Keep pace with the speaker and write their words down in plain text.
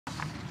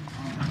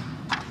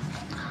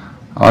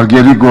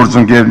Հարգելի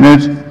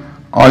գործընկերներ,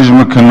 այժմ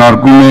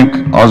քննարկում ենք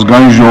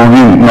Ազգային Ժողովի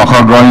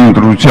նախագահի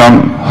ընտրության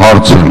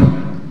հարցը։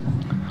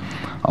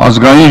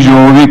 Ազգային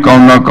Ժողովի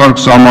կանոնակարգ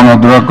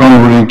սահմանադրական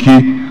օրենքի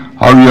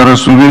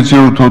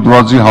 136-րդ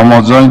հոդվածի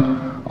համաձայն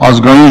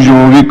Ազգային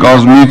Ժողովի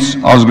կազմից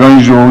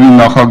Ազգային Ժողովի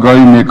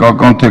նախագահի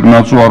մեկական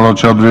թեկնածու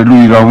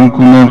առաջադրելու իրավունք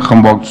ունեն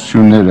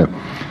խմբակցությունները։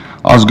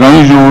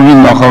 Ազգային Ժողովի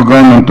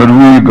նախագահին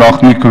ընտրվում է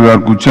գաղտնի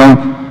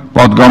քվեարկությամբ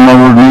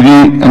պատգամավորների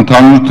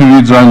ընդհանուր թվի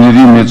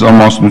ձայների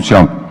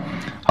մեծամասնությամբ։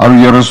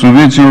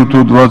 136-րդ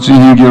հոդվածի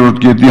 5-րդ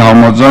կետի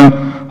համաձայն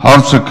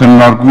հարցը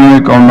քննարկվում է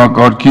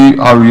կանոնակարգի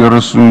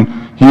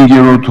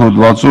 135-րդ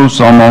հոդվածով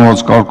սահմանված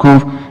կարգով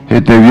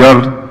հետևյալ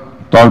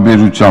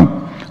տարբերությամբ.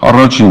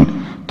 Առաջին,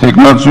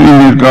 թեկնածուին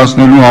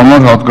ներկայացնելու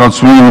համար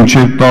հատկացվում է մինչև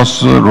 10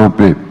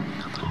 րոպե,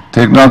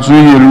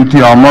 թեկնածուի ելույթի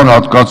համար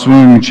հատկացվում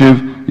է մինչև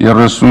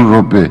 30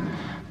 րոպե,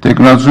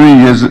 թեկնածուի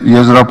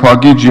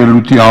եզրափակիչ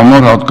ելույթի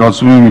համար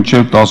հատկացվում է մինչև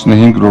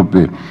 15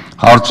 րոպե,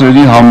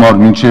 հարցերի համար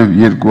մինչև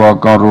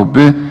 2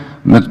 րոպե,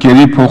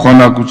 մտքերի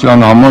փոխանակության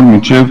համար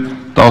մինչև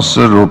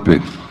 10 րոպե։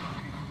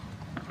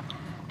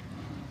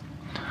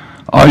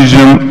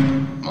 Այժմ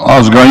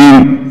Ազգային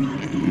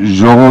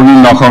Ժողովի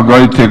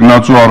նախագահի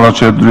թեկնածու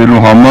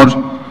առաջադրելու համար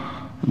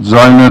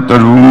ձայնը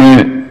տրվում է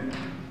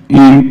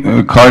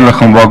Քայլը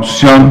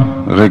խմբակցության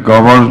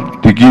ղեկավար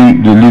տիկին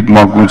Լիլիթ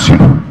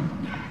Մակունցին։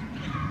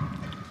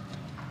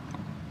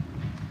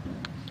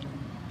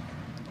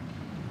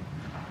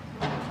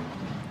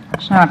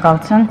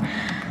 Շնորհակալություն,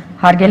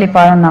 հարգելի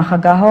պարոն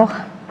նախագահող,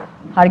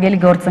 հարգելի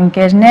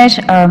գործընկերներ,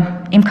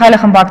 իմ Քայլը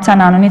խմբակցության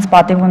անունից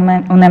պատիվ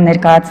ունեմ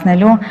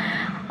ներկայացնելու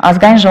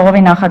Ազգային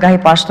Ժողովի նախագահի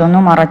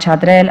պաշտոնում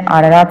առաջադրել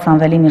Արարատ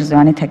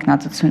Միրզոյանի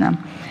թեկնածությունը։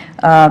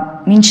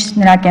 Մինչ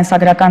նրա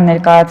կենսագրական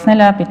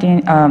ներկայացնելը պիտի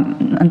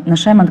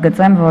նշեմ,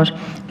 ընդգծեմ, որ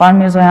պարոն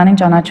Միրզոյանին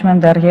ճանաչում եմ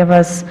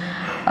դեռևս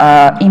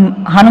իմ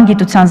հանուն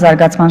գիտության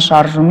զարգացման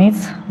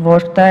շարժումից,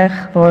 որտեղ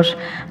որ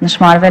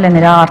նշմարվել է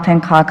նրա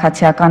արդեն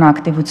քաղաքացիական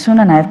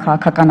ակտիվությունը, նաև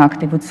քաղաքական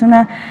ակտիվությունը,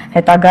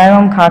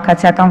 հետագայում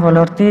քաղաքացիական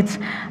ոլորտից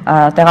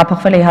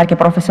տեղափոխվել է իհարկե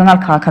պրոֆեսիոնալ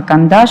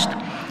քաղաքական դաշտ,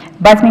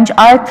 բայց մինչ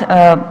այդ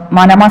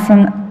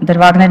մանրամասն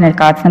դրվագներ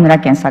ներկայացնեմ նրա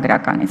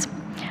կենսագրականից։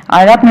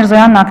 Արարատ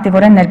Միրզոյանն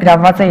ակտիվորեն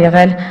ներգրավված է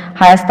եղել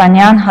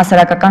հայաստանյան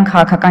հասարակական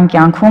քաղաքական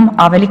կյանքում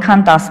ավելի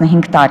քան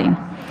 15 տարի,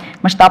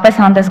 մշտապես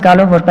հանդես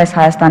գալով որպես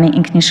Հայաստանի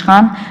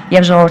ինքնիշխան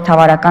և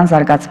ժողովրդավարական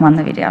զարգացման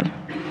նվիրյալ։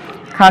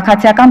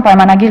 Քաղաքացիական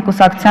պայմանագիր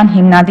կուսակցության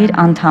հիմնադիր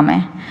անդամ է,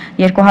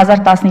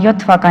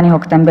 2017 թվականի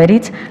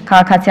հոկտեմբերից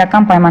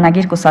քաղաքացիական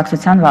պայմանագիր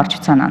կուսակցության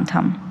վարչության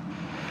անդամ։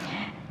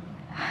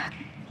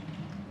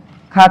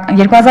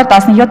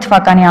 2017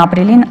 թվականի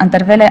ապրիլին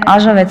ընտրվել է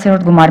ԱԺ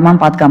 6-րդ գումարման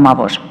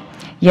падգամավոր,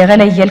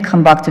 եղել է ելք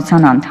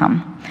խմբակցության անդամ։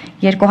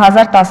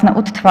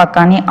 2018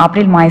 թվականի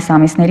ապրիլ-մայիս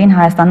ամիսներին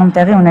Հայաստանում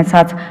տեղի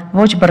ունեցած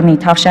ոչ բռնի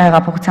Թավշյա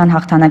հեղափոխության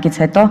հաղթանակից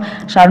հետո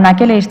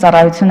շարունակել է իր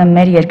ծառայությունը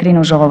մեր երկրին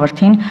ու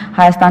ժողովրդին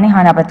Հայաստանի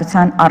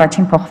Հանրապետության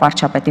առաջին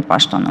փոխվարչապետի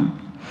պաշտոնում։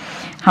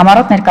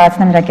 Համառոտ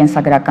ներկայացնեմ նրա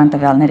կենսագրական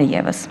տվյալները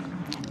ևս։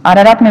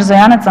 Արարատ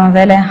Միրզոյանը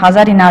ծնվել է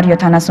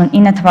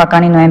 1979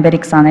 թվականի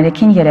նոյեմբերի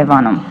 23-ին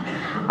Երևանում։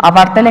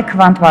 Ավարտել է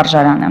Քվանտ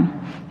վարժարանը։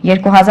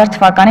 2000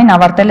 թվականին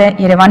ավարտել է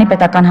Երևանի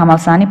պետական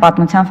համալսարանի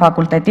պատմության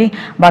ֆակուլտետի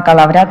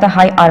բակալավրիատը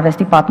հայ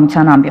արվեստի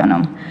պատմության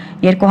ամբիոնում։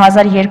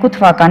 2002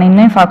 թվականին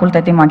նույն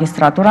ֆակուլտետի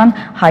մագիստրատուրան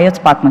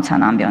հայոց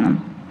պատմության ամբիոնում։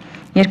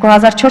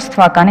 2004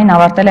 թվականին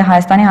ավարտել է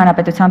Հայաստանի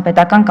Հանրապետության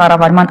պետական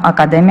կառավարման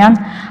ակադեմիան,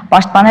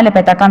 պաշտպանել է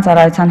պետական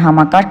ծառայության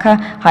համակարգը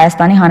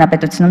Հայաստանի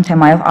Հանրապետությունում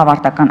թեմայով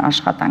ավարտական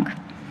աշխատանք։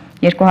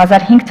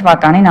 2005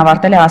 թվականին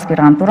ավարտել է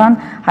ասպիրանտուրան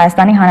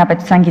Հայաստանի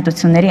Հանրապետության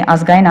գիտությունների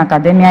ազգային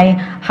ակադեմիայի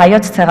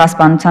հայոց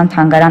ցեղասպանության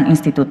թանգարան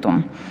ինստիտուտում։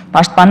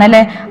 Պաշտպանել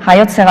է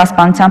հայոց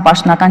ցեղասպանության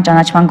պաշտոնական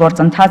ճանաչման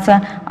գործընթացը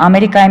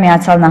Ամերիկայի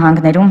Միացյալ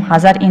Նահանգներում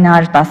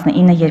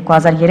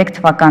 1919-2003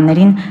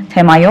 թվականներին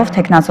թեմայով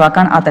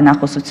թեկնածուական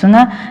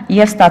ատենախոսությունը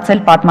և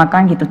ստացել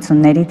պատմական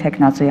գիտությունների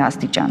թեկնածուի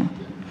աստիճան։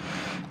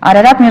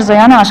 Արարատ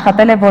Միրզոյանը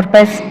աշխատել է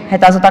որպես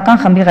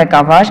հետազոտական խմբի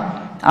ղեկավար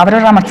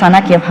Ավրորա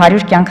մրցանակ և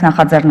 100 կյանք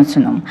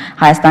նախաձեռնությունում,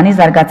 Հայաստանի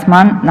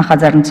զարգացման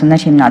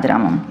նախաձեռնություններ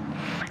հիմնադրամում,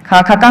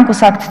 քաղաքական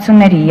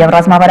կուսակցությունների և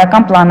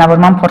ռազմավարական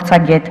պլանավորման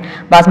փորձագետ,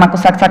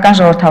 բազմակուսակցական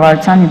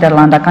ժողովրդավարության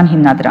նիդերլանդական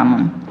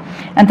հիմնադրամում,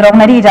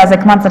 ընտրողների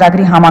իրազեկման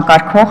ծրագրի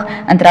համակարգող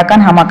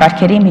ընտրական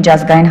համակարգերի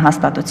միջազգային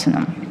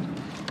հաստատությունում,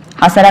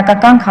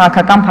 հասարակական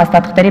քաղաքական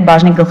փաստաթղթերի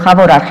բաժնի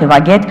գլխավոր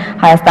արխիվագետ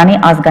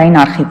Հայաստանի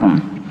ազգային արխիվում,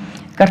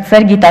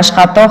 կրտսեր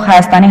գիտաշխատող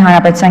Հայաստանի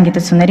Հանրապետության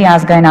գիտությունների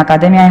ազգային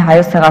ակադեմիայի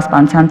հայոց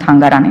ցեղասպանության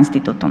թանգարան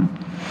ինստիտուտում։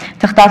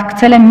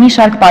 Թղթակցել է մի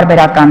շարք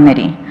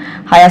պարբերականների,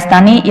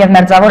 Հայաստանի և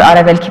Մերձավոր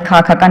Արևելքի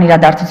քաղաքական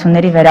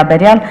իրադարձությունների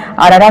վերաբերյալ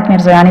Արարատ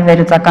Միրզոյանի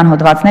վերլուծական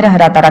հոդվածները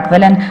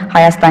հրատարակվել են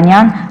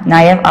հայաստանյան,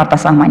 նաև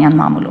արտասահմանյան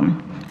մամուլում։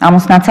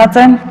 Ամուսնացած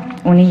է,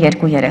 ունի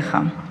 2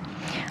 երեխա։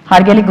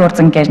 Հարգելի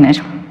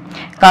գործընկերներ,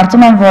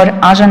 կարծում եմ, որ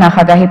ԱԺ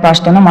նախագահի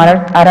պաշտոնում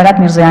Արարատ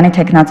Միրզոյանի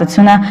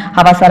թեկնածությունը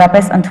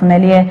հավասարապես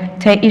ընդունելի է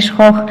թե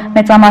իշխող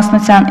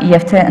մեծամասնության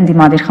և թե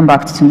ընդդիմադիր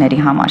խմբակցությունների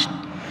համար։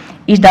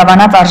 Իր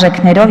դավանած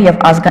արժեքներով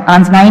եւ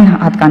անձնային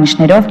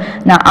հատկանիշներով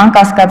նա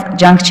անկասկած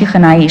ջանք չի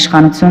խնայի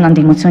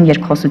իշխանություն-ընդդիմություն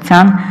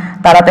երկխոսության,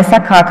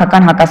 տարատեսակ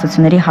քաղաքական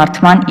հակասությունների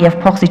հարթման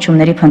եւ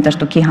փոխզիջումների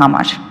փնտրտուքի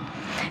համար։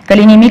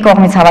 Կլինի մի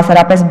կողմից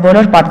հավասարապես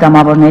բոլոր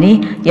падգամավորների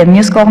եւ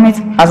մյուս կողմից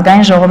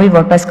Ազգային Ժողովի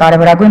որպես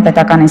կարևորագույն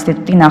պետական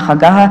ինստիտուտի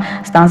նախագահը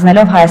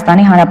ստանձնելով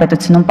Հայաստանի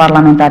Հանրապետությունում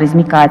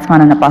պարլամենտարիզմի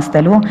կայացմանը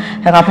նպաստելու,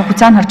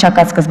 հեղափոխության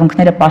հռչակած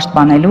սկզբունքները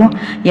պաշտպանելու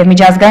եւ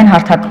միջազգային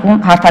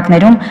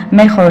հարթակներում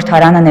մեր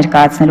խորհրդարանը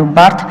ներկայացնելու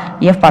բարդ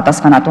եւ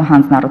պատասխանատու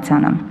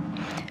հանձնառությանը։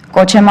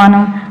 Կոչ եմ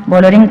անում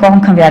բոլորին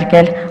կողմ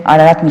քննարկել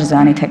Արարատ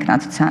Միրզոյանի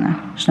թեկնածությանը։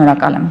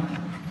 Շնորհակալ եմ։